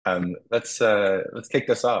Let's kick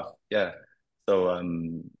this off. Yeah. So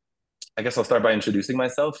I guess I'll start by introducing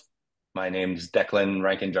myself. My name's Declan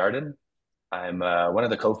Rankin Jarden. I'm one of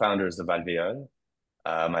the co-founders of Alvéole.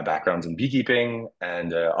 My background's in beekeeping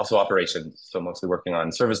and also operations, so mostly working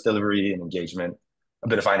on service delivery and engagement, a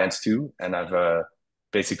bit of finance too. And I've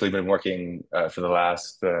basically been working for the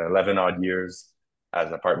last 11 odd years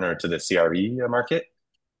as a partner to the CRE market.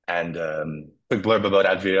 And quick blurb about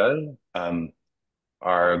Alvéole.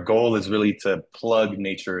 Our goal is really to plug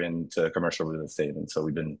nature into commercial real estate. And so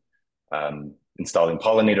we've been installing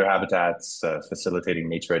pollinator habitats, facilitating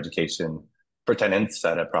nature education for tenants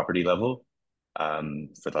at a property level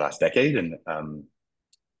for the last decade. And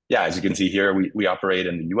yeah, as you can see here, we operate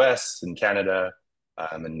in the US, in Canada,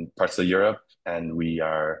 and parts of Europe, and we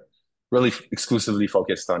are really exclusively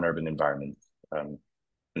focused on urban environment.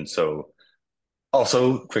 And so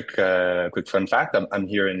also, quick fun fact: I'm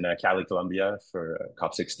here in Cali, Colombia for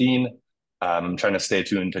COP16. I'm trying to stay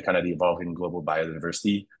tuned to kind of the evolving global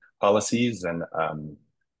biodiversity policies, and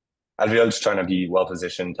Alvéole is trying to be well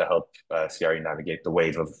positioned to help CRE navigate the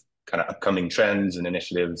wave of kind of upcoming trends and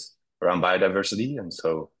initiatives around biodiversity, and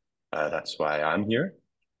so that's why I'm here.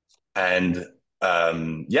 And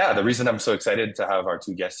yeah, the reason I'm so excited to have our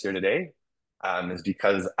two guests here today is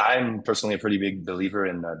because I'm personally a pretty big believer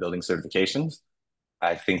in building certifications.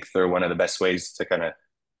 I think they're one of the best ways to kind of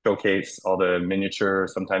showcase all the miniature,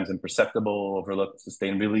 sometimes imperceptible, overlooked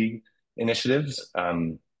sustainability initiatives.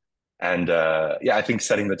 And yeah, I think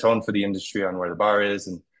setting the tone for the industry on where the bar is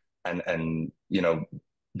and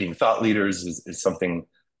being thought leaders is something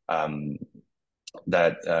um,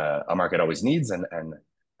 that a market always needs, and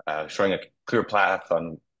showing a clear path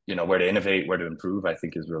on where to innovate, where to improve, I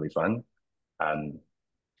think is really fun. Um,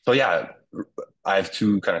 so yeah, I have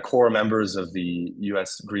two kind of core members of the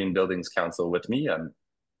U.S. Green Buildings Council with me.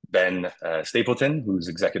 Ben Stapleton, who's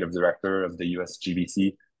executive director of the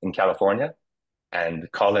USGBC in California,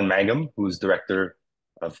 and Colin Mangum, who's director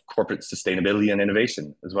of corporate sustainability and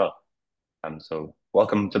innovation as well. So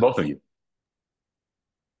welcome to both of you.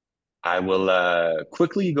 I will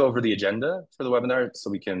quickly go over the agenda for the webinar so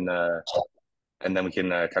we can, and then we can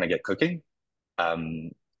kind of get cooking.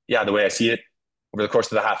 Yeah, the way I see it, over the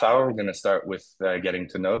course of the half hour, we're going to start with getting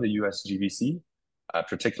to know the USGBC,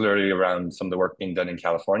 particularly around some of the work being done in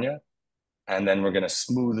California. And then we're going to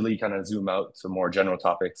smoothly kind of zoom out to more general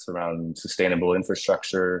topics around sustainable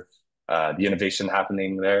infrastructure, the innovation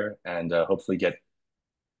happening there, and hopefully get,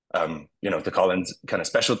 to Colin's kind of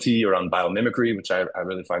specialty around biomimicry, which I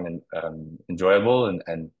really find enjoyable.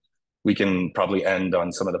 And we can probably end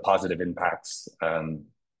on some of the positive impacts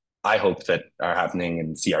I hope that are happening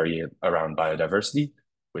in CRE around biodiversity,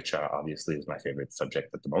 which obviously is my favorite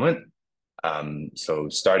subject at the moment. So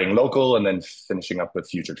starting local and then finishing up with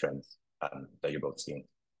future trends that you're both seeing.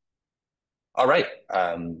 All right,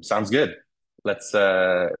 sounds good. Let's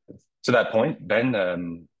to that point,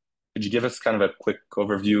 Ben, could you give us kind of a quick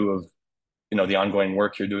overview of the ongoing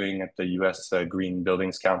work you're doing at the U.S. Green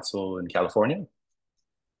Buildings Council in California?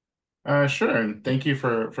 Sure, and thank you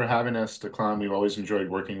for having us, Declan. We've always enjoyed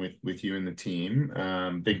working with you and the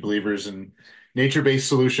team. Big believers in nature-based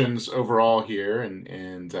solutions overall here,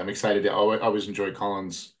 and I'm excited to always enjoy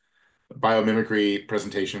Colin's biomimicry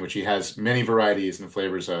presentation, which he has many varieties and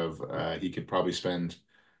flavors of. He could probably spend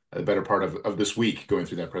a better part of this week going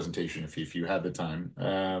through that presentation if you had the time.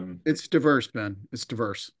 It's diverse, Ben. It's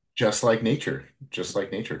diverse. Just like nature,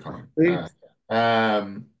 Colin. See?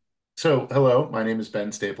 Um, so, hello, my name is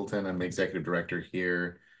Ben Stapleton. I'm the executive director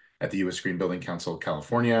here at the U.S. Green Building Council of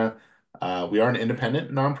California. We are an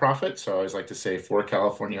independent nonprofit, so I always like to say for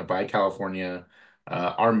California, by California.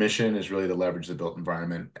 Our mission is really to leverage the built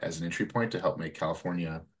environment as an entry point to help make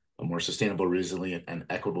California a more sustainable, resilient, and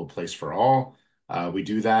equitable place for all. We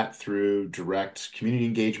do that through direct community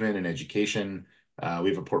engagement and education. We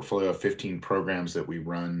have a portfolio of 15 programs that we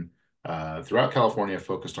run throughout California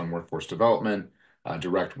focused on workforce development,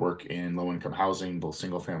 direct work in low-income housing, both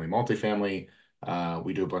single-family, multifamily.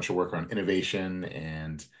 We do a bunch of work on innovation,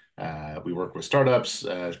 and we work with startups.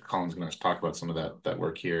 Colin's going to talk about some of that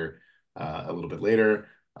work here a little bit later.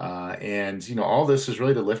 And all this is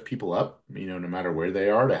really to lift people up, no matter where they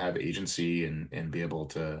are, to have agency and be able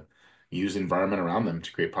to use the environment around them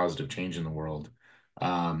to create positive change in the world.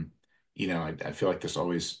 I feel like this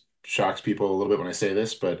always shocks people a little bit when I say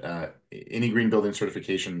this, but any green building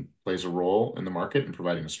certification plays a role in the market in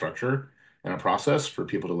providing a structure and a process for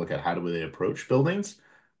people to look at how do they approach buildings.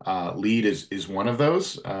 LEED is one of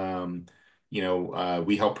those.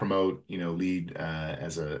 We help promote, LEED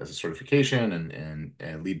as a certification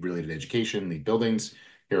and LEED related education, LEED buildings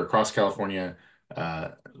here across California.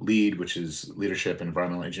 LEAD, which is Leadership in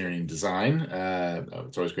Environmental Engineering and Design.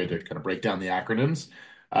 It's always great to kind of break down the acronyms.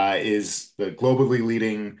 Is the globally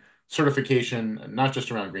leading certification, not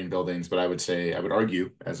just around green buildings, but I would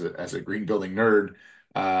argue as a green building nerd,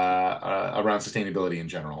 around sustainability in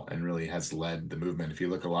general, and really has led the movement. If you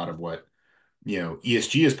look a lot of what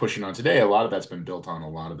ESG is pushing on today, a lot of that's been built on a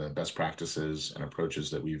lot of the best practices and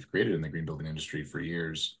approaches that we've created in the green building industry for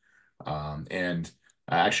years. And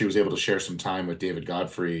I actually was able to share some time with David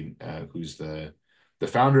Godfrey, who's the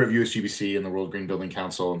founder of USGBC and the World Green Building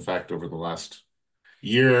Council. In fact, over the last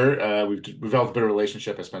year, we've developed a bit of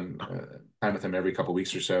relationship. I spend time with him every couple of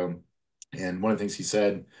weeks or so. And one of the things he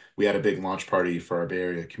said, we had a big launch party for our Bay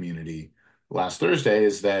Area community last Thursday,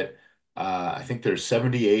 is that I think there's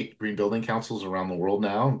 78 green building councils around the world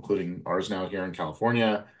now, including ours now here in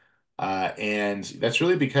California. And that's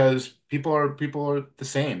really because people are the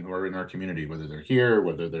same who are in our community, whether they're here,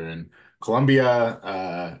 whether they're in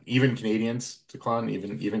Colombia, even Canadians,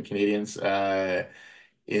 even Canadians,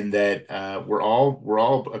 in that we're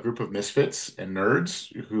all a group of misfits and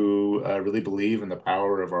nerds who really believe in the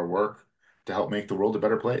power of our work to help make the world a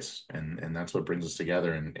better place, and that's what brings us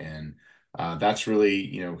together. And that's really,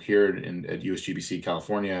 here at USGBC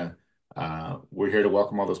California. We're here to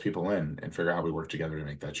welcome all those people in and figure out how we work together to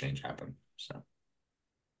make that change happen. So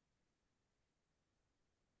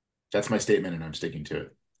that's my statement, and I'm sticking to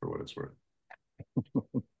it for what it's worth.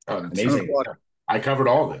 Amazing. I covered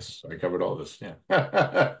all this. Yeah.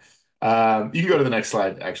 You can go to the next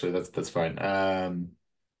slide. Actually, that's fine.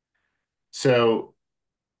 So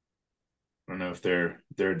I don't know if they're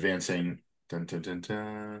advancing. Dun, dun, dun,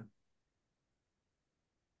 dun.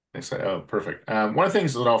 Next slide. Oh, perfect. One of the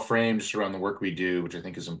things that I'll frame just around the work we do, which I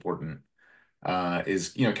think is important,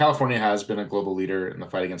 is California has been a global leader in the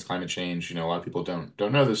fight against climate change. A lot of people don't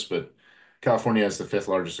know this, but California is the fifth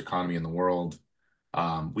largest economy in the world.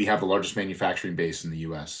 We have the largest manufacturing base in the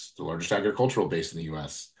U.S., the largest agricultural base in the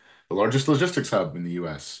U.S., the largest logistics hub in the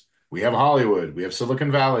U.S. We have Hollywood, we have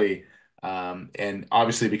Silicon Valley, and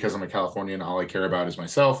obviously because I'm a Californian, all I care about is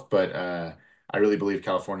myself. But I really believe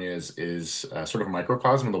California is sort of a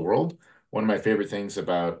microcosm of the world. One of my favorite things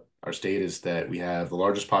about our state is that we have the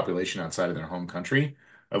largest population outside of their home country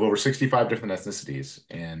of over 65 different ethnicities.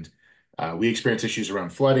 And we experience issues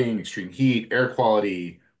around flooding, extreme heat, air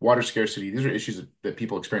quality, water scarcity. These are issues that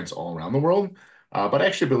people experience all around the world. But I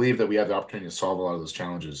actually believe that we have the opportunity to solve a lot of those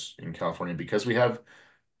challenges in California because we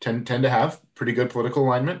tend to have pretty good political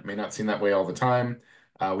alignment. May not seem that way all the time.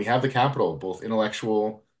 We have the capital, both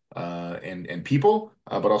intellectual and people,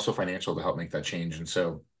 but also financial to help make that change. And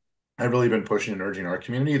so I've really been pushing and urging our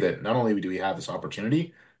community that not only do we have this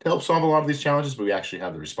opportunity to help solve a lot of these challenges, but we actually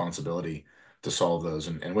have the responsibility to solve those.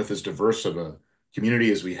 And with as diverse of a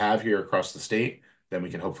community as we have here across the state, then we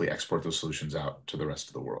can hopefully export those solutions out to the rest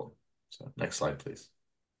of the world. So next slide, please.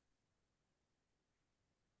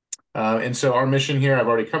 And so our mission here, I've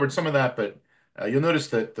already covered some of that, but you'll notice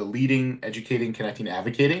that the leading, educating, connecting,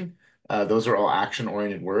 advocating, those are all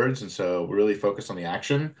action-oriented words. And so we're really focused on the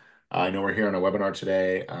action. I know we're here on a webinar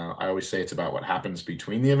today. I always say it's about what happens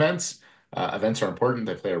between the events. Events are important.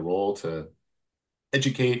 They play a role to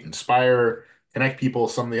educate, inspire, connect people,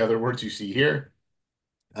 some of the other words you see here.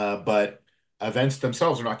 But events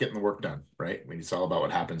themselves are not getting the work done, right? I mean, it's all about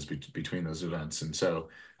what happens between those events. And so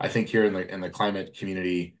I think here in the climate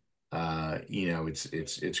community,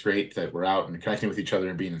 it's great that we're out and connecting with each other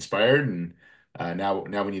and being inspired. And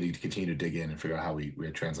now we need to continue to dig in and figure out how we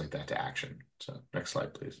translate that to action. So next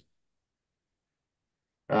slide, please.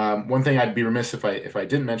 One thing I'd be remiss if I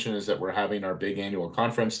didn't mention is that we're having our big annual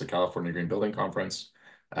conference, the California Green Building Conference,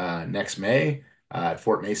 next May at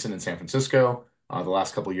Fort Mason in San Francisco. The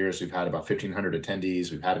last couple of years, we've had about 1,500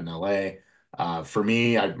 attendees. We've had it in LA. For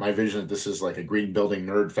me, my vision, this is like a green building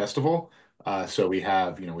nerd festival. So we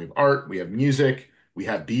have art, we have music, we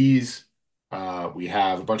have bees, we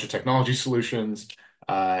have a bunch of technology solutions,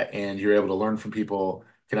 and you're able to learn from people,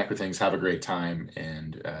 connect with things, have a great time,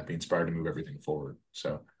 and be inspired to move everything forward.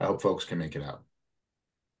 So I hope folks can make it out.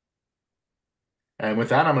 And with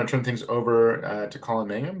that, I'm going to turn things over to Colin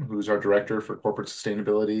Mangum, who's our Director for Corporate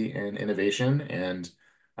Sustainability and Innovation and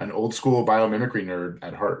an old school biomimicry nerd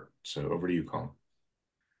at heart. So over to you, Colin.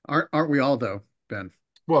 Aren't we all, though, Ben?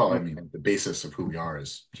 Well, I mean, the basis of who we are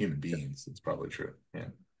as human beings, it's probably true. Yeah.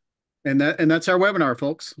 And that's our webinar,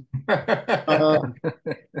 folks.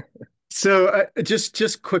 So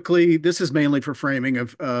just quickly, this is mainly for framing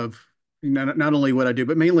of not only what I do,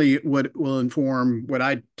 but mainly what will inform what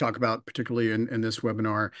I talk about, particularly in this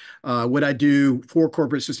webinar. What I do for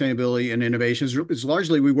corporate sustainability and innovations is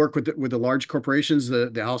largely we work with the large corporations,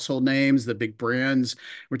 the household names, the big brands,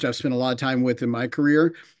 which I've spent a lot of time with in my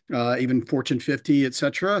career. Even Fortune 50, et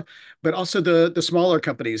cetera, but also the smaller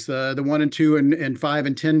companies, the 1 and 2 and 5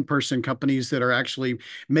 and 10 person companies that are actually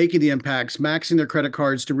making the impacts, maxing their credit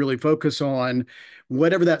cards to really focus on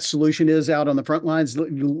whatever that solution is out on the front lines,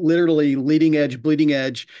 literally leading edge, bleeding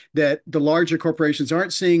edge, that the larger corporations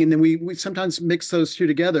aren't seeing. And then we sometimes mix those two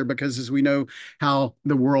together because, as we know how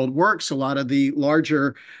the world works, a lot of the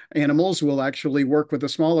larger animals will actually work with the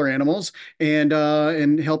smaller animals and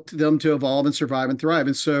help them to evolve and survive and thrive.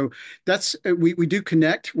 And so that's we do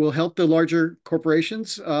connect. We'll help the larger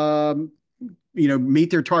corporations. Meet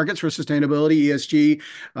their targets for sustainability,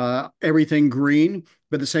 ESG, everything green.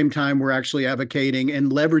 But at the same time, we're actually advocating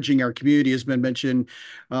and leveraging our community, has been mentioned,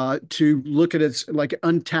 to look at its like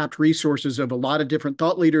untapped resources of a lot of different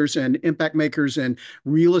thought leaders and impact makers and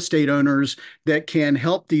real estate owners that can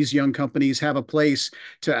help these young companies have a place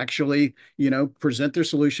to actually, present their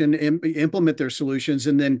solution, implement their solutions,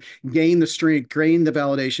 and then gain the strength, gain the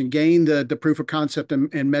validation, gain the proof of concept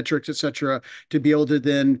and metrics, et cetera, to be able to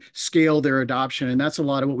then scale their adoption. And that's a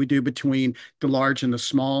lot of what we do between the large and the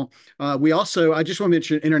small. We also, I just want to mention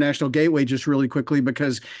International Gateway just really quickly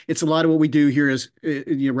because it's a lot of what we do here is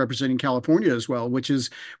representing California as well, which is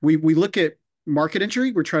we look at market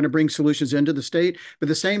entry. We're trying to bring solutions into the state, but at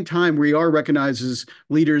the same time, we are recognized as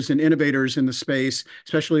leaders and innovators in the space,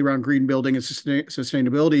 especially around green building and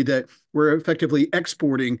sustainability, that we're effectively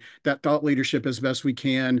exporting that thought leadership as best we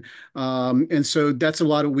can. And so that's a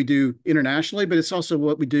lot of what we do internationally, but it's also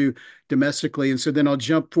what we do domestically. And so then I'll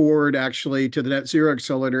jump forward actually to the Net Zero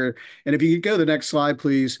Accelerator. And if you could go to the next slide,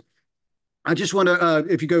 please. I just want to,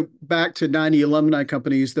 if you go back to 90 alumni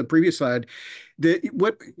companies, the previous slide,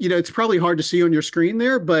 it's probably hard to see on your screen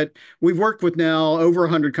there, but we've worked with now over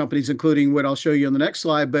 100 companies, including what I'll show you on the next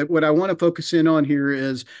slide. But what I want to focus in on here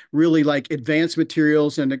is really like advanced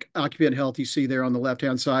materials and occupant health you see there on the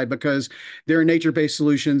left-hand side, because there are nature-based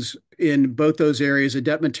solutions in both those areas,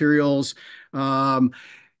 adept materials,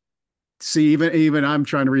 see, even I'm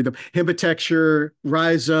trying to read them. Hibitexture,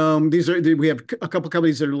 rhizome. We have a couple of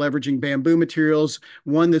companies that are leveraging bamboo materials.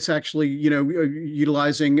 One that's actually,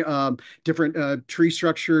 utilizing different tree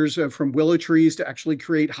structures from willow trees to actually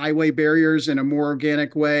create highway barriers in a more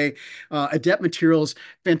organic way. Adept materials,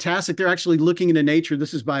 fantastic. They're actually looking into nature.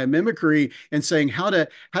 This is biomimicry and saying how to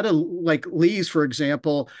like leaves, for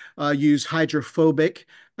example, use hydrophobic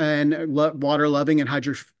and water loving and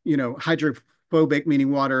hydrophobic, meaning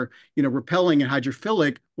water, repelling, and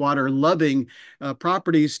hydrophilic, water loving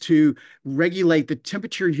properties to regulate the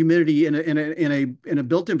temperature and humidity in a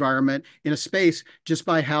built environment, in a space, just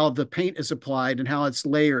by how the paint is applied and how it's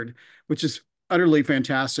layered, which is utterly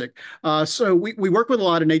fantastic. So we work with a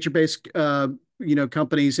lot of nature-based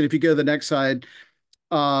companies. And if you go to the next slide,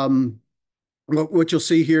 what you'll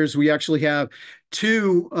see here is we actually have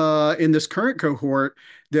two in this current cohort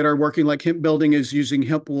that are working. Like hemp building is using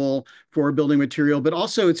hemp wool for building material, but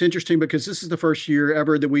also it's interesting because this is the first year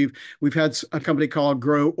ever that we've had a company called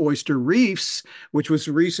Grow Oyster Reefs, which was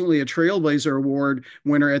recently a Trailblazer Award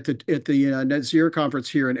winner at the Net Zero conference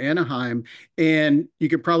here in Anaheim. And you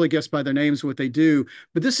can probably guess by their names what they do.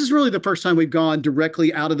 But this is really the first time we've gone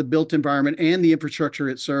directly out of the built environment and the infrastructure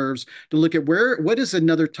it serves to look at what is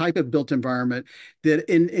another type of built environment that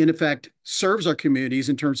in effect serves our communities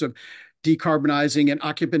in terms of decarbonizing and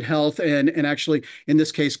occupant health and actually, in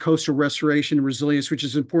this case, coastal restoration and resilience, which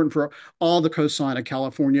is important for all the coastline of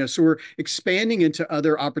California. So we're expanding into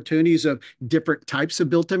other opportunities of different types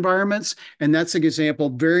of built environments. And that's an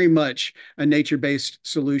example, very much a nature-based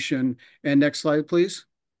solution. And next slide, please.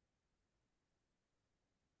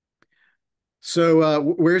 So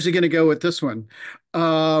where's he going to go with this one?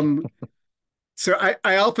 So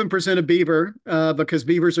I often present a beaver because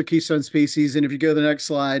beavers are keystone species. And if you go to the next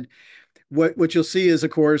slide, what you'll see is,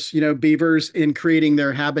 of course, beavers in creating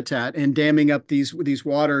their habitat and damming up these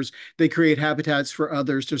waters, they create habitats for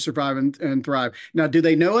others to survive and thrive. Now, do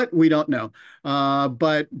they know it? We don't know.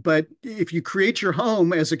 But if you create your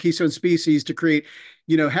home as a keystone species to create,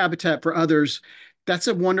 habitat for others, that's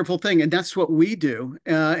a wonderful thing. And that's what we do.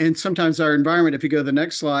 And sometimes our environment, if you go to the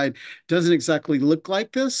next slide, doesn't exactly look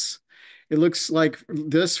like this. It looks like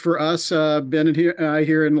this for us, Ben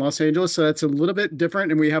here in Los Angeles. So it's a little bit different.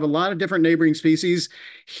 And we have a lot of different neighboring species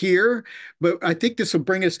here. But I think this will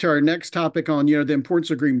bring us to our next topic on, the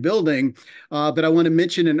importance of green building. But I want to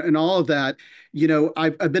mention in all of that,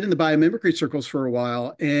 I've been in the biomimicry circles for a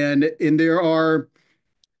while. And there are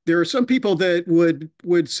there are some people that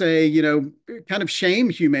would say, kind of shame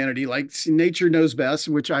humanity, like nature knows best,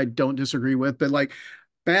 which I don't disagree with, but like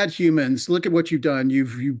bad humans, look at what you've done.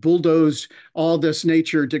 You bulldozed all this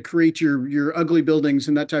nature to create your ugly buildings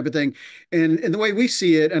and that type of thing. And the way we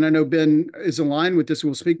see it, and I know Ben is aligned with this,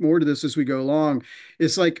 we'll speak more to this as we go along,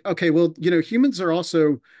 is like, okay, well, humans are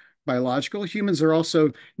also biological. Humans are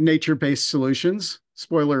also nature-based solutions.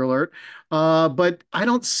 Spoiler alert. But I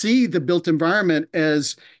don't see the built environment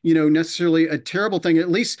as, necessarily a terrible thing. At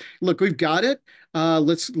least, look, we've got it.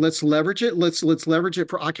 Let's leverage it. Let's leverage it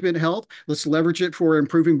for occupant health. Let's leverage it for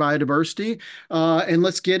improving biodiversity. And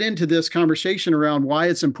let's get into this conversation around why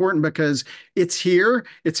it's important, because it's here.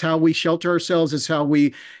 It's how we shelter ourselves. It's how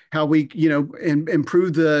we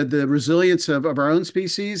improve the resilience of our own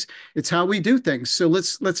species. It's how we do things. So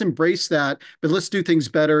let's embrace that, but let's do things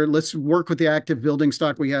better. Let's work with the active building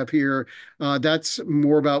stock we have here. That's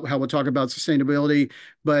more about how we'll talk about sustainability.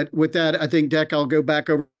 But with that, I think, Deck, I'll go back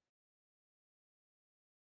over.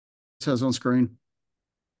 It says on screen.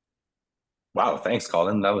 Wow, thanks,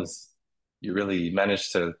 Colin. You really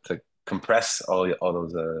managed to compress all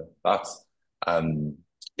those thoughts.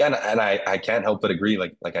 Yeah, and I can't help but agree.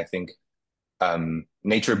 Like I think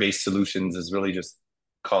nature-based solutions is really just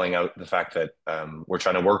calling out the fact that we're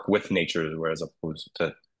trying to work with nature, whereas opposed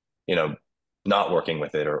to, you know, not working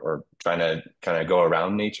with it, or trying to kind of go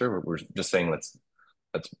around nature. We're just saying let's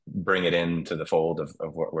bring it into the fold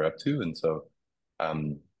of what we're up to. And so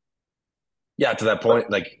yeah, to that point,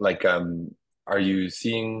 are you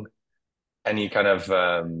seeing any kind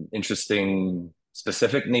of interesting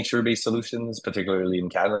specific nature-based solutions, particularly in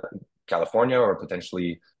California or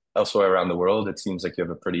potentially elsewhere around the world? It seems like you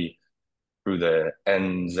have through the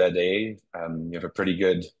NZA, you have a pretty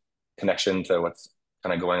good connection to what's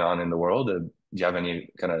kind of going on in the world. Do you have any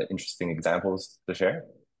kind of interesting examples to share?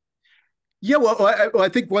 Yeah, well, I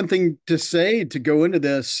think one thing to say to go into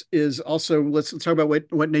this is also let's talk about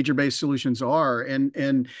what nature-based solutions are,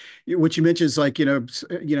 and what you mentioned is like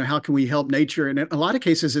how can we help nature? And in a lot of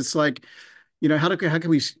cases, it's like how can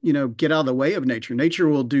we get out of the way of nature? Nature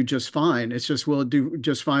will do just fine. It's just will do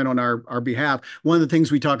just fine on our behalf. One of the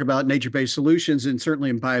things we talk about nature-based solutions, and certainly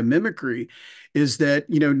in biomimicry, is that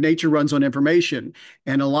nature runs on information,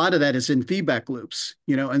 and a lot of that is in feedback loops.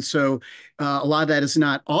 And so a lot of that is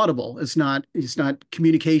not audible. It's not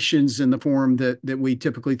communications in the form that we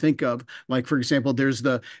typically think of. Like, for example, there's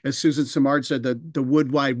as Susan Simard said, the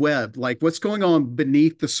wood wide web. Like, what's going on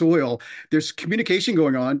beneath the soil? There's communication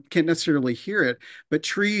going on. Can't necessarily hear it, but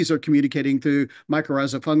trees are communicating through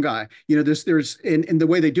mycorrhiza fungi. And the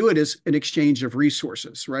way they do it is an exchange of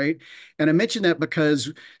resources, right? And I mention that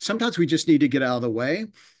because sometimes we just need to get out of the way.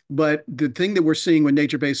 But the thing that we're seeing with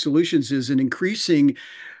nature-based solutions is an increasing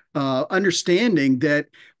understanding that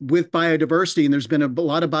with biodiversity, and there's been a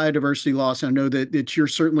lot of biodiversity loss, and I know that you're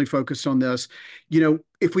certainly focused on this.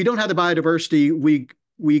 If we don't have the biodiversity,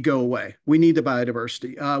 we go away. We need the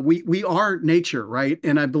biodiversity. We are nature, right?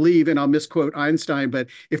 And I believe, and I'll misquote Einstein, but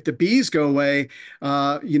if the bees go away,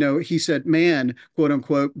 he said, man, quote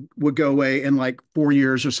unquote, would go away in like 4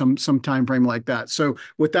 years or some time frame like that. So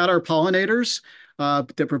without our pollinators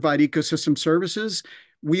that provide ecosystem services,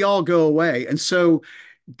 we all go away. And so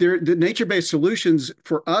the nature-based solutions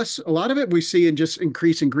for us, a lot of it we see in just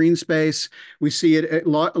increasing green space. We see it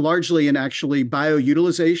largely in actually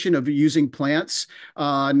bioutilization of using plants,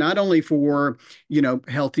 not only for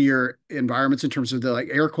healthier environments in terms of the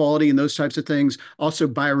air quality and those types of things, also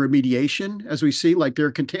bioremediation, as we see like there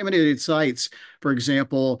are contaminated sites, for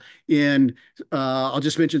example, in I'll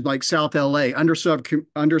just mention like South LA,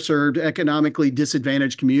 underserved, economically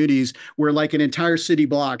disadvantaged communities where like an entire city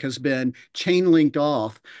block has been chain linked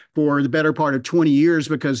off for the better part of 20 years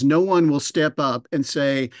because no one will step up and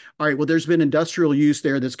say, all right, well, there's been industrial use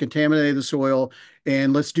there that's contaminated the soil,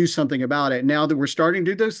 and let's do something about it. Now that we're starting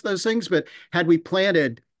to do those things, but had we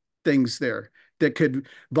planted things there that could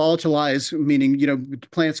volatilize, meaning,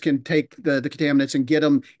 plants can take the contaminants and get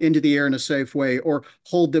them into the air in a safe way or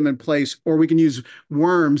hold them in place, or we can use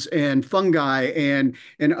worms and fungi and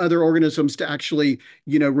other organisms to actually,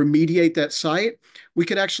 remediate that site. We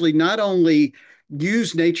could actually not only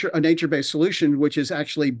use a nature-based solution, which is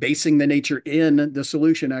actually basing the nature in the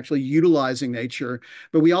solution, actually utilizing nature.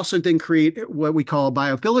 But we also then create what we call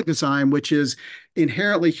biophilic design, which is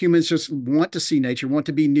inherently humans just want to see nature, want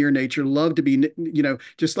to be near nature, love to be,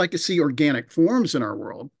 just like to see organic forms in our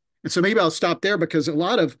world. And so maybe I'll stop there because a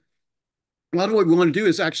lot of a lot of what we want to do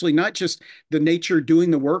is actually not just the nature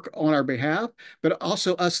doing the work on our behalf, but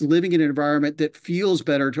also us living in an environment that feels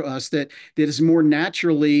better to us, that is more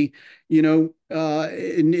naturally,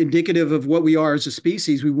 indicative of what we are as a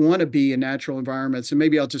species. We want to be in natural environments, and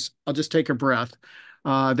maybe I'll just take a breath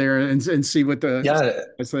there and see what the Yeah,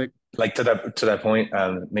 it's like. like to that point,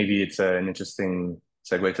 maybe it's an interesting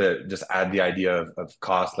segue to just add the idea of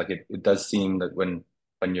cost. Like it does seem that when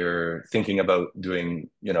you're thinking about doing,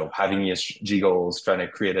 having ESG goals, trying to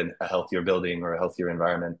create a healthier building or a healthier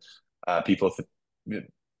environment, people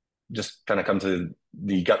just kind of come to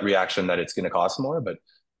the gut reaction that it's going to cost more. But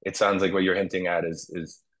it sounds like what you're hinting at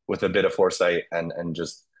is with a bit of foresight and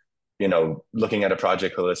just looking at a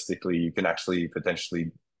project holistically, you can actually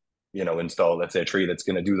potentially install, let's say, a tree that's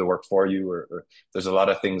going to do the work for you, or there's a lot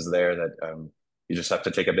of things there that you just have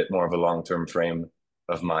to take a bit more of a long-term frame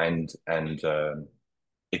of mind, and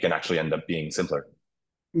it can actually end up being simpler.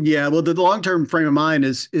 Yeah, well, the long-term frame of mind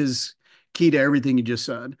is key to everything you just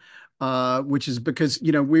said, which is because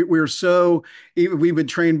we've been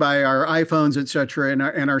trained by our iPhones, et cetera,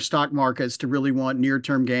 and our stock markets to really want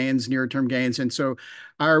near-term gains, and so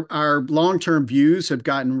our long-term views have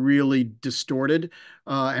gotten really distorted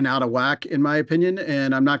and out of whack, in my opinion.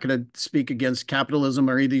 And I'm not going to speak against capitalism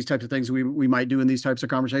or any of these types of things we might do in these types of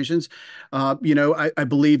conversations. I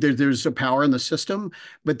believe there's a power in the system,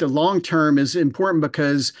 but the long term is important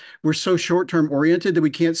because we're so short term oriented that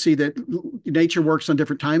we can't see that nature works on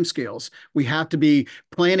different time scales. We have to be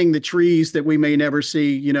planting the trees that we may never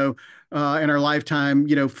see, in our lifetime,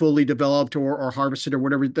 fully developed or harvested or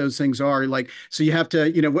whatever those things are. Like, so you have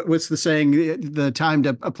to, what's the saying? The time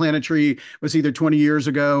to plant a tree was either 20 years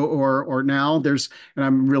ago or now. And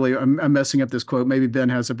I'm messing up this quote. Maybe Ben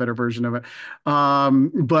has a better version of it.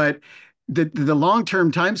 But the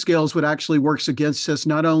long-term timescales would actually works against us,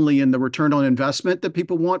 not only in the return on investment that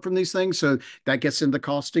people want from these things, so that gets into the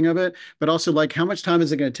costing of it, but also like how much time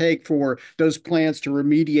is it going to take for those plants to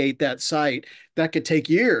remediate that site? That could take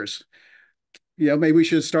years. Maybe we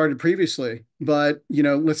should have started previously, but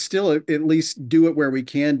let's still at least do it where we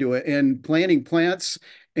can do it. And planting plants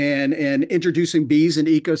and introducing bees in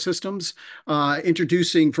ecosystems,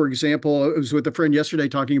 introducing, for example, I was with a friend yesterday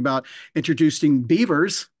talking about introducing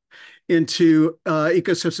beavers into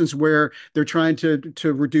ecosystems where they're trying to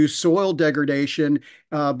reduce soil degradation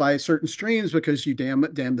by certain streams, because you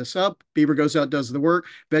dam this up, beaver goes out, does the work,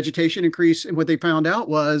 vegetation increase, and what they found out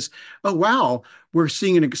was, oh wow, we're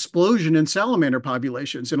seeing an explosion in salamander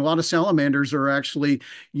populations, and a lot of salamanders are actually,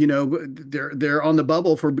 they're on the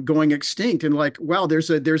bubble for going extinct, and like, wow, there's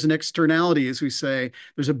an externality, as we say,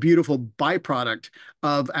 there's a beautiful byproduct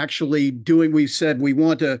of actually doing. We said we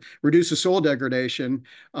want to reduce the soil degradation,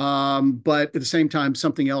 but at the same time,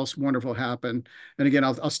 something else wonderful happened. And again,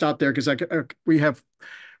 I'll stop there because we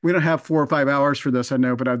don't have 4 or 5 hours for this, I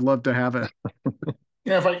know, but I'd love to have it.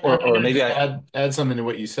 If I Or could maybe just I add something to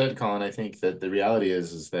what you said, Colin, I think that the reality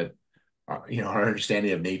is that our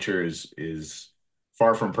understanding of nature is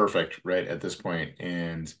far from perfect, right, at this point.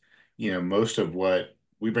 And most of what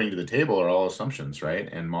we bring to the table are all assumptions, right,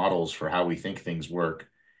 and models for how we think things work.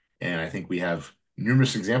 And I think we have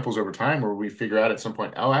numerous examples over time where we figure out at some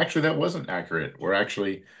point, oh, actually, that wasn't accurate. Or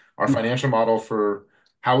actually, our financial model for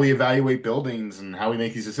how we evaluate buildings and how we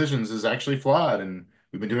make these decisions is actually flawed. And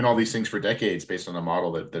we've been doing all these things for decades based on a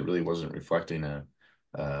model that really wasn't reflecting a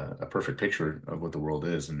perfect picture of what the world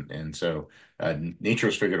is. And so nature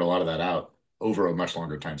has figured a lot of that out over a much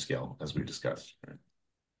longer time scale, as we've discussed. Right?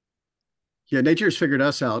 Yeah, nature's figured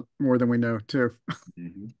us out more than we know too.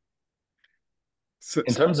 Mhm. So,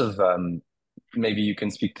 in terms of maybe you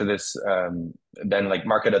can speak to this, then, like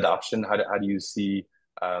market adoption. How do you see,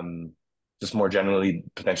 just more generally,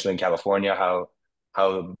 potentially in California, how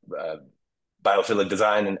biophilic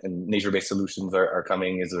design and nature-based solutions are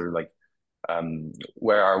coming? Is there like,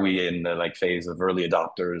 where are we in the like phase of early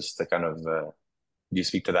adopters to kind of, do you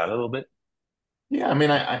speak to that a little bit? Yeah, I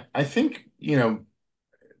mean, I think,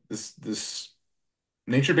 this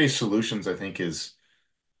nature-based solutions, I think, is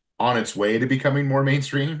on its way to becoming more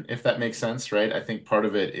mainstream, if that makes sense, right? I think part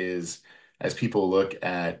of it is as people look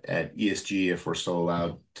at ESG, if we're still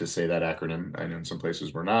allowed to say that acronym, I know in some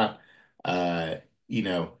places we're not, uh, you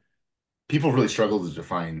know, people really struggle to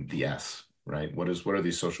define the S, right? What are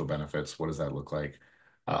these social benefits? What does that look like?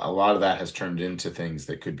 A lot of that has turned into things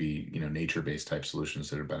that could be, nature-based type solutions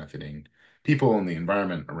that are benefiting people and the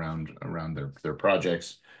environment around their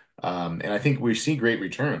projects. And I think we see great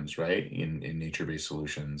returns, right, in nature-based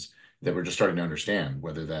solutions that we're just starting to understand,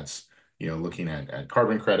 whether that's, looking at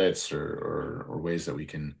carbon credits or ways that we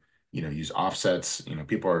can, use offsets.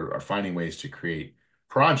 People are finding ways to create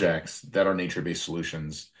projects that are nature-based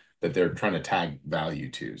solutions that they're trying to tag value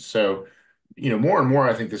to. So, more and more,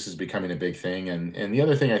 I think this is becoming a big thing. And the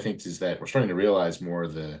other thing I think is that we're starting to realize more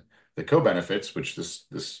of the co-benefits, which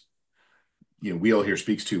this wheel here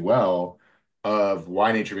speaks to well, of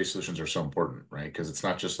why nature-based solutions are so important, right? Because it's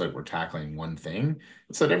not just that we're tackling one thing,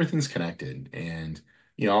 it's that everything's connected. And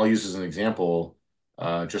I'll use as an example,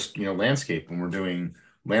 just landscape. When we're doing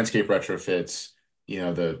landscape retrofits,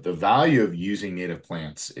 the value of using native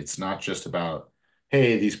plants, it's not just about,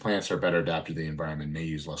 hey, these plants are better adapted to the environment, may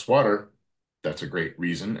use less water. That's a great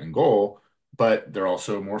reason and goal, but they're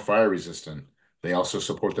also more fire resistant. They also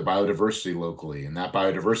support the biodiversity locally, and that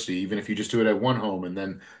biodiversity, even if you just do it at one home and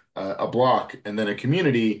then a block and then a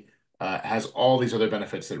community, has all these other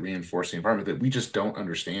benefits that reinforce the environment that we just don't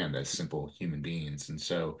understand as simple human beings. And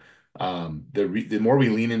so, the more we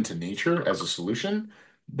lean into nature as a solution,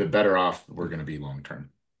 the better off we're going to be long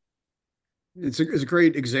term. It's a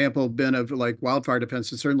great example, Ben, of like wildfire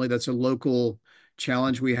defense. And certainly that's a local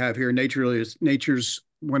challenge we have here. Nature's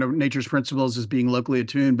one of nature's principles is being locally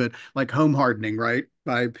attuned, but like home hardening, right?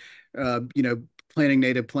 By planting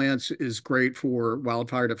native plants is great for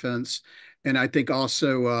wildfire defense. And I think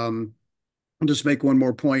also I'll just make one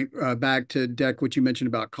more point back to Deck, what you mentioned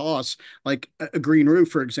about costs, like a green roof,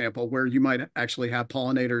 for example, where you might actually have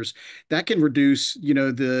pollinators. That can reduce,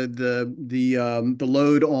 the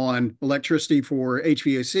load on electricity for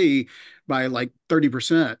HVAC by like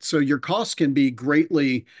 30%. So your costs can be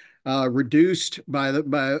greatly reduced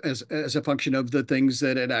as a function of the things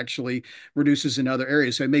that it actually reduces in other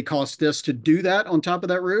areas. So it may cost this to do that on top of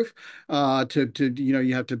that roof.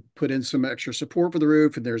 You have to put in some extra support for the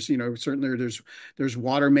roof, and there's certainly there's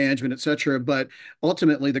water management, et cetera. But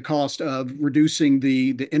ultimately, the cost of reducing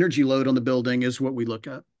the energy load on the building is what we look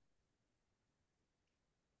at.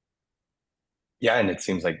 Yeah, and it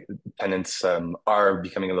seems like tenants are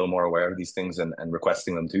becoming a little more aware of these things and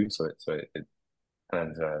requesting them too. So it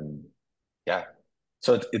kind of yeah.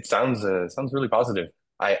 So it sounds really positive.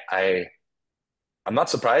 I'm not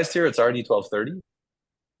surprised here. It's already 12:30.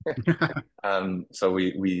 So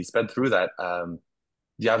we sped through that. Do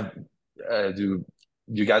you have do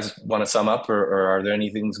you guys want to sum up, or are there any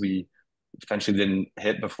things we potentially didn't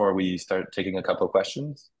hit before we start taking a couple of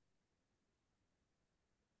questions?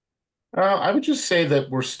 I would just say that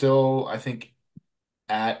we're still, I think,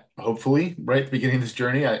 at hopefully right at the beginning of this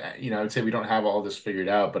journey. I would say we don't have all this figured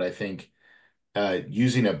out, but I think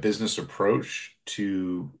using a business approach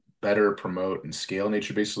to better promote and scale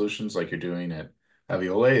nature-based solutions like you're doing at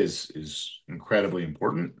Alvéole is incredibly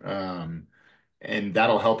important. And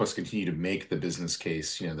that'll help us continue to make the business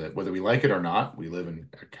case, that whether we like it or not, we live in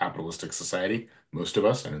a capitalistic society, most of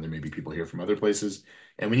us. I know there may be people here from other places,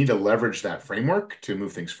 and we need to leverage that framework to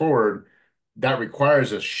move things forward. That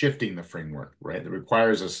requires us shifting the framework, right? That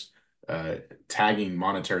requires us tagging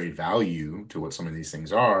monetary value to what some of these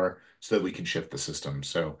things are so that we can shift the system.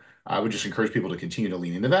 So I would just encourage people to continue to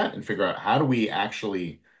lean into that and figure out how do we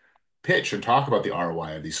actually pitch and talk about the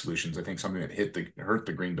ROI of these solutions. I think something that hurt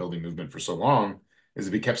the green building movement for so long is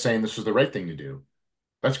that we kept saying this was the right thing to do.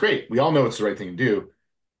 That's great. We all know it's the right thing to do,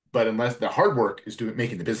 but unless the hard work is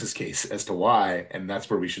making the business case as to why, and that's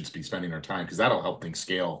where we should be spending our time because that'll help things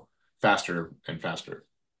scale faster and faster.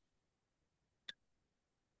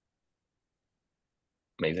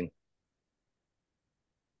 Amazing.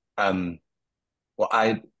 Um, well,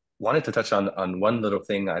 I wanted to touch on one little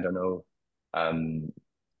thing. I don't know um,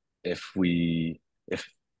 if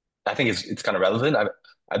I think it's kind of relevant.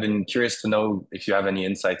 I've been curious to know if you have any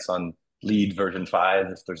insights on lead version 5,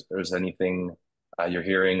 if there's anything you're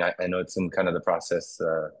hearing. I know it's in kind of the process.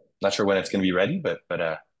 Not sure when it's going to be ready, but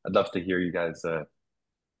I'd love to hear you guys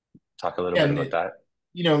talk a little bit about And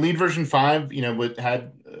that. lead version 5,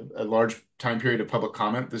 had a large time period of public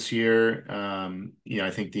comment this year. I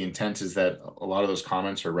think the intent is that a lot of those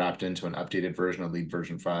comments are wrapped into an updated version of lead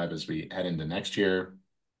version 5 as we head into next year.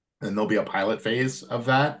 And there'll be a pilot phase of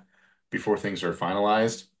that before things are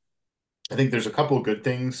finalized. I think there's a couple of good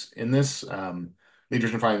things in this. Lead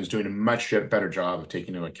version 5 is doing a much better job of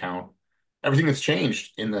taking into account everything that's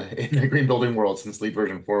changed in the green building world since lead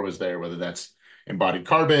version 4 was there, whether that's embodied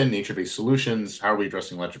carbon, nature-based solutions, how are we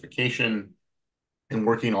addressing electrification, and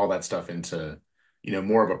working all that stuff into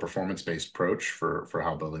more of a performance-based approach for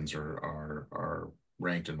how buildings are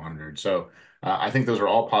ranked and monitored. So I think those are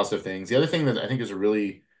all positive things. The other thing that I think is a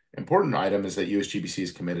really important item is that USGBC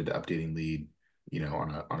is committed to updating LEED,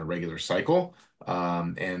 on a regular cycle,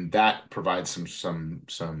 and that provides some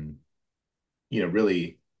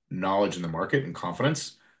really knowledge in the market and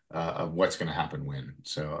confidence of what's going to happen when.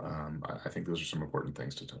 So I think those are some important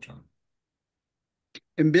things to touch on.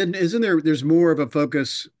 And Ben, isn't there's more of a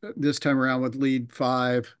focus this time around with lead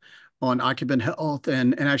five on occupant health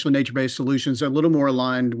and actually nature-based solutions, a little more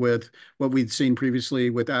aligned with what we'd seen previously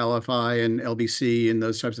with LFI and LBC and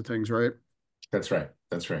those types of things, right? That's right.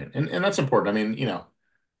 That's right. And that's important. I mean,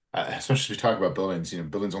 especially as we talk about buildings,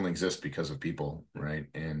 buildings only exist because of people, right?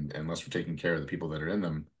 And unless we're taking care of the people that are in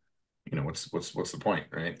them, what's the point,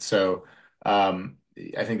 right? So I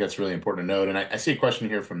think that's really important to note. And I see a question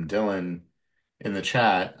here from Dylan in the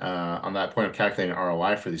chat on that point of calculating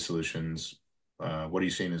ROI for these solutions. What are you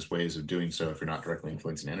seeing as ways of doing so if you're not directly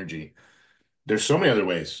influencing energy? There's so many other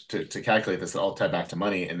ways to calculate this that all tie back to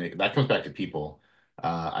money, and that comes back to people.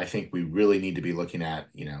 I think we really need to be looking at,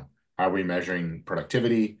 how are we measuring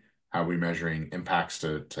productivity? How are we measuring impacts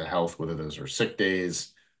to health, whether those are sick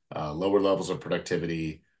days, lower levels of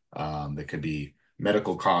productivity, that could be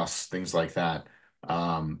medical costs, things like that.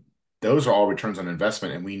 Um, those are all returns on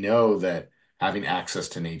investment, and we know that having access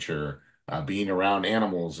to nature, being around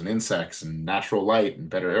animals and insects and natural light and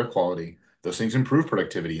better air quality, those things improve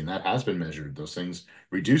productivity, and that has been measured. Those things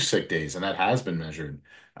reduce sick days, and that has been measured.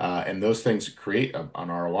 And those things create an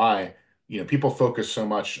ROI. People focus so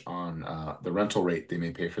much on the rental rate they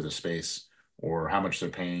may pay for the space or how much they're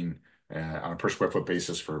paying on a per square foot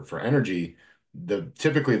basis for energy.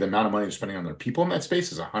 Typically the amount of money they're spending on their people in that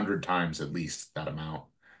space is 100 times at least that amount.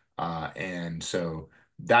 And so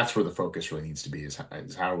that's where the focus really needs to be is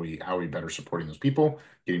how are we better supporting those people,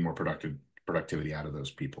 getting more productivity out of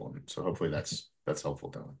those people. And so hopefully that's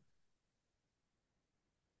helpful, Dylan.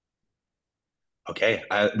 Okay,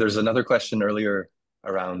 there's another question earlier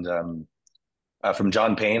around from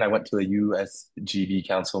John Payne. I went to a USGB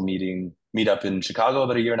Council meetup in Chicago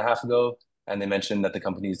about a year and a half ago, and they mentioned that the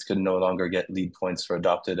companies could no longer get lead points for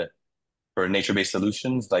nature-based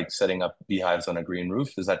solutions like setting up beehives on a green roof.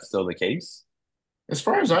 Is that still the case? As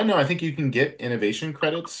far as I know, I think you can get innovation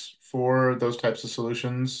credits for those types of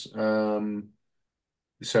solutions.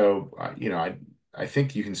 So I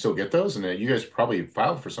think you can still get those, and you guys probably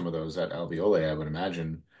filed for some of those at Alvéole, I would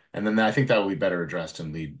imagine. And then I think that will be better addressed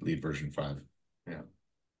in lead version 5. Yeah.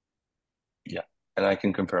 Yeah, and I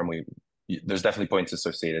can confirm there's definitely points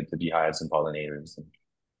associated to beehives and pollinators and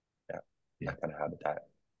yeah, Yeah. that kind of habitat.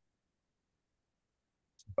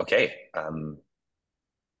 Okay,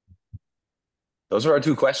 those are our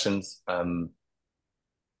two questions.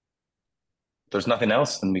 There's nothing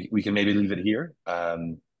else, and we can maybe leave it here.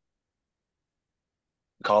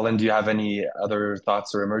 Colin, do you have any other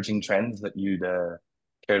thoughts or emerging trends that you'd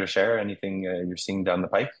care to share? Anything you're seeing down the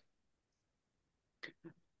pike?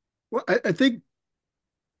 Well, I think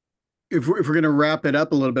if we're going to wrap it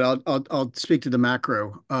up a little bit, I'll speak to the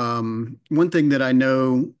macro. One thing that I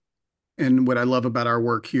know and what I love about our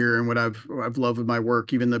work here and what I've loved with my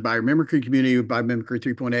work, even the biomimicry community, biomimicry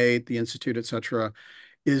 3.8, the Institute, et cetera,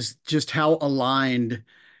 is just how aligned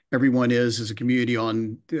everyone is as a community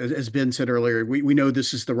on, as Ben said earlier, we know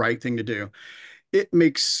this is the right thing to do. It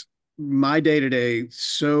makes my day to day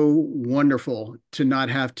so wonderful to not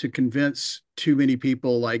have to convince too many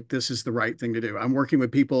people like this is the right thing to do. I'm working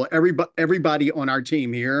with people, everybody on our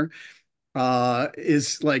team here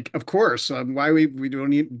is like, of course, why we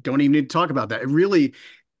don't even need to talk about that. It really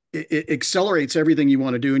it accelerates everything you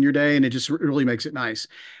want to do in your day, and it just really makes it nice.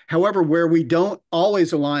 However, where we don't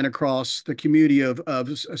always align across the community of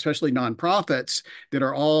especially nonprofits that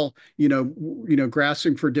are all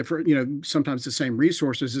grasping for different sometimes the same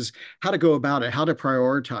resources is how to go about it, how to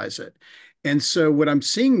prioritize it. And so what I'm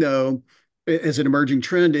seeing though as an emerging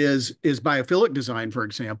trend is biophilic design, for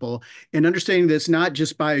example, and understanding that it's not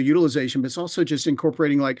just bioutilization, but it's also just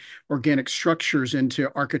incorporating like organic structures into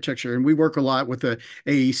architecture. And we work a lot with the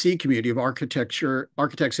AEC community of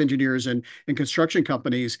architects, engineers, and construction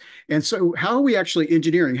companies. And so how are we actually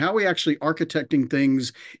engineering? How are we actually architecting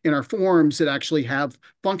things in our forms that actually have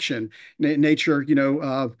function? Nature,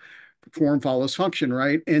 form follows function,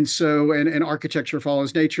 right? And so, and architecture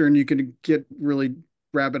follows nature, and you can get really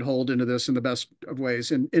rabbit holed into this in the best of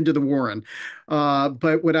ways and into the Warren.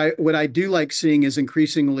 But what I do like seeing is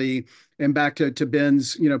increasingly, and back to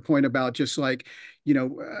Ben's point about just like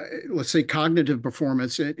let's say cognitive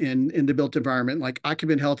performance in the built environment, like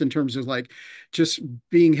occupant health in terms of like just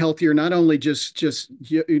being healthier, not only just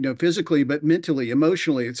physically, but mentally,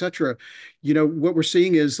 emotionally, et cetera. What we're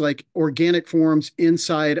seeing is like organic forms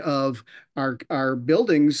inside of our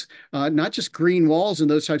buildings, not just green walls and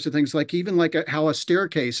those types of things, like even like how a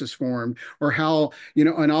staircase is formed or how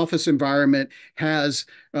an office environment has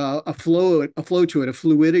a flow to it, a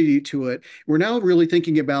fluidity to it. We're now really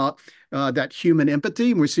thinking about that human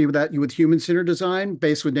empathy. We see that with human-centered design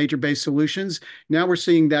based with nature-based solutions. Now we're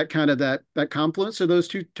seeing that kind of that confluence of those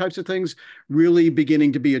two types of things really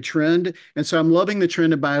beginning to be a trend. And so I'm loving the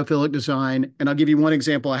trend of biophilic design. And I'll give you one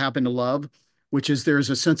example I happen to love, which is there's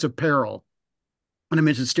a sense of peril. And I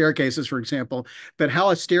mentioned staircases, for example, but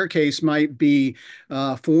how a staircase might be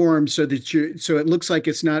formed so that so it looks like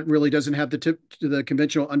it's not really doesn't have the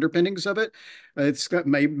conventional underpinnings of it. It's got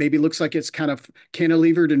maybe looks like it's kind of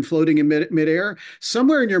cantilevered and floating in midair.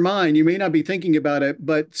 Somewhere in your mind, you may not be thinking about it,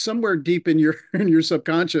 but somewhere deep in your in your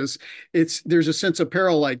subconscious, there's a sense of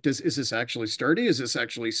peril. Like, is this actually sturdy? Is this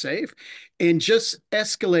actually safe? And just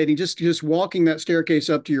escalating, just walking that staircase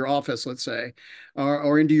up to your office, let's say,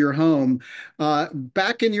 or into your home,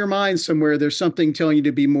 back in your mind somewhere, there's something telling you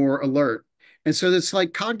to be more alert. And so it's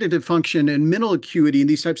like cognitive function and mental acuity and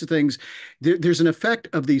these types of things. There's an effect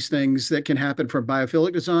of these things that can happen from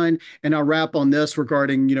biophilic design. And I'll wrap on this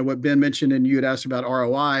regarding, what Ben mentioned and you had asked about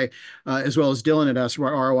ROI, as well as Dylan had asked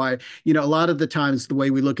about ROI. A lot of the times the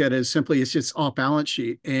way we look at it is simply it's just off balance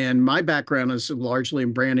sheet. And my background is largely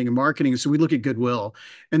in branding and marketing. So we look at goodwill.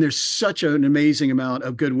 And there's such an amazing amount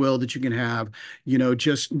of goodwill that you can have,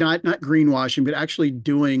 just not greenwashing, but actually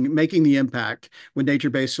making the impact with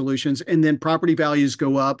nature-based solutions. And then property values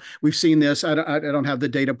go up. We've seen this. I don't have the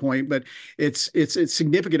data point, but it's a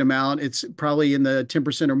significant amount. It's probably in the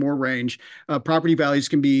 10% or more range. Property values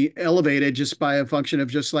can be elevated just by a function of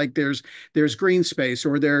just like there's green space,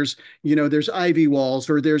 or there's ivy walls,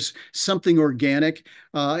 or there's something organic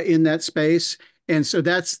in that space. And so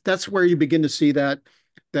that's where you begin to see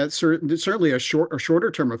that's certainly a shorter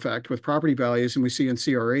term effect with property values, and we see in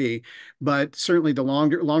CRE, but certainly the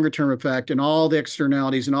longer term effect and all the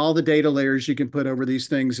externalities and all the data layers you can put over these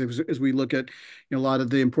things as we look at a lot of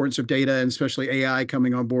the importance of data, and especially AI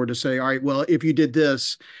coming on board to say, all right, well, if you did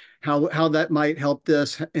this, how that might help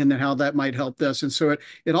this, and then how that might help this. And so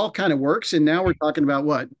it all kind of works. And now we're talking about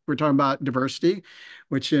what? We're talking about diversity,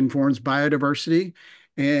 which informs biodiversity.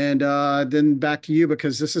 And then back to you,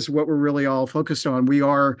 because this is what we're really all focused on. We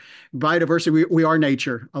are biodiversity. We are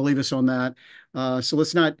nature. I'll leave us on that. So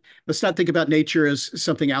let's not think about nature as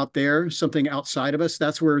something out there, something outside of us.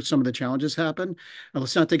 That's where some of the challenges happen.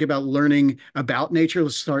 Let's not think about learning about nature.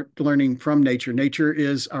 Let's start learning from nature. Nature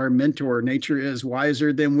is our mentor. Nature is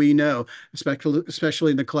wiser than we know,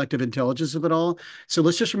 especially in the collective intelligence of it all. So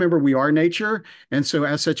let's just remember we are nature. And so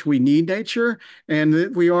as such, we need nature,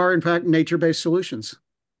 and we are, in fact, nature-based solutions.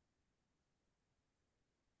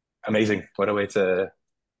 Amazing. What a way to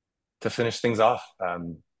finish things off.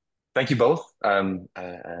 Thank you both. I'd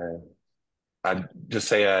just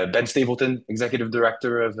say Ben Stapleton, Executive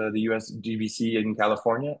Director of the USGBC in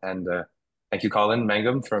California, and thank you, Colin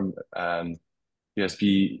Mangum from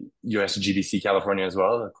USGBC California as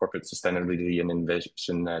well, Corporate Sustainability and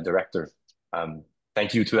Innovation Director.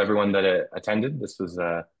 Thank you to everyone that attended. This was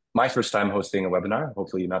my first time hosting a webinar,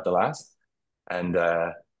 hopefully not the last. And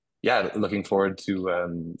yeah, looking forward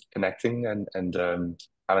to connecting and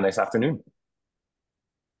have a nice afternoon.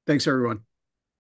 Thanks, everyone.